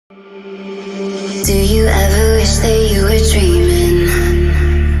Do you ever wish that you were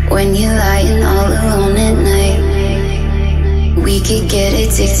dreaming? When you're lying all alone at night, we could get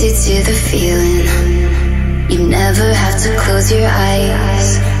addicted to the feeling. You never have to close your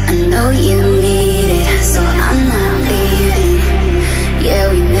eyes. I know you need it, so I'm not leaving.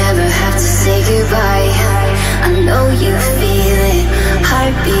 Yeah, we never have to say goodbye. I know you feel it,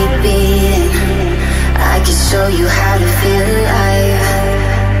 heartbeat beating. I can show you how to feel alive.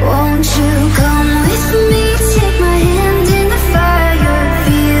 Won't you come with me? Take my hand in the fire.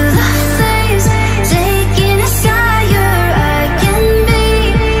 Feel the flames taking us higher. I can be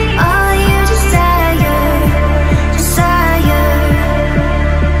all you desire, desire.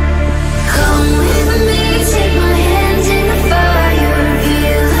 Come with me, take my hand in the fire.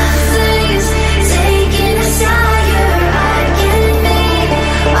 Feel the flames taking us higher. I can be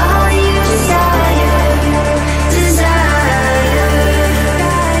all you desire, desire.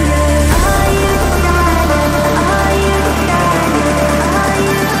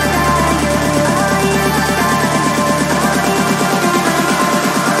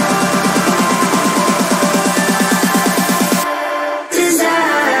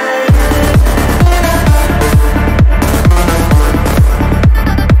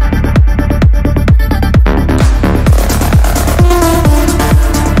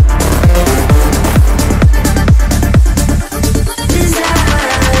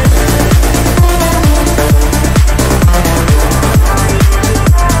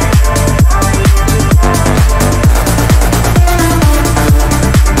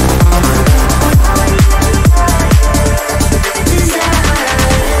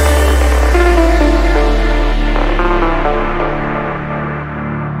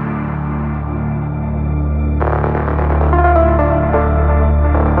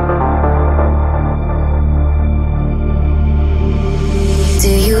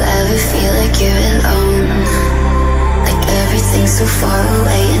 So far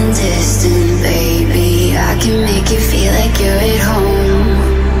away and distant, baby, I can make you feel like you're at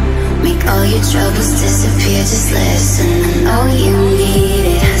home. Make all your troubles disappear, just listen. I know you need